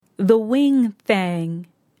The winged thing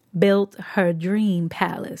built her dream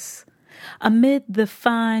palace amid the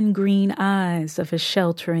fine green eyes of a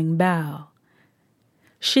sheltering bough.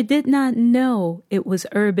 She did not know it was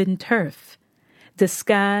urban turf,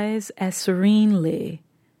 disguised as serenely,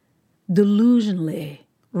 delusionally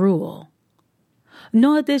rural.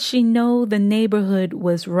 Nor did she know the neighborhood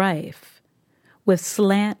was rife with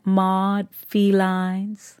slant-mawed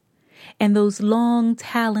felines and those long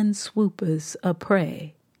taloned swoopers of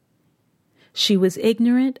prey. She was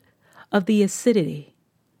ignorant of the acidity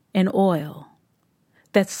and oil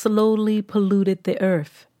that slowly polluted the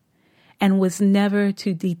earth and was never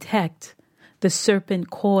to detect the serpent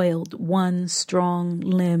coiled one strong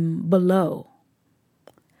limb below.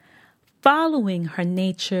 Following her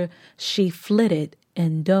nature, she flitted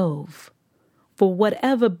and dove for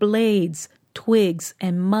whatever blades, twigs,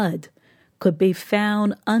 and mud could be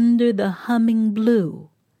found under the humming blue,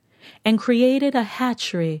 and created a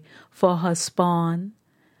hatchery for her spawn,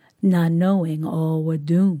 not knowing all were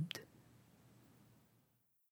doomed.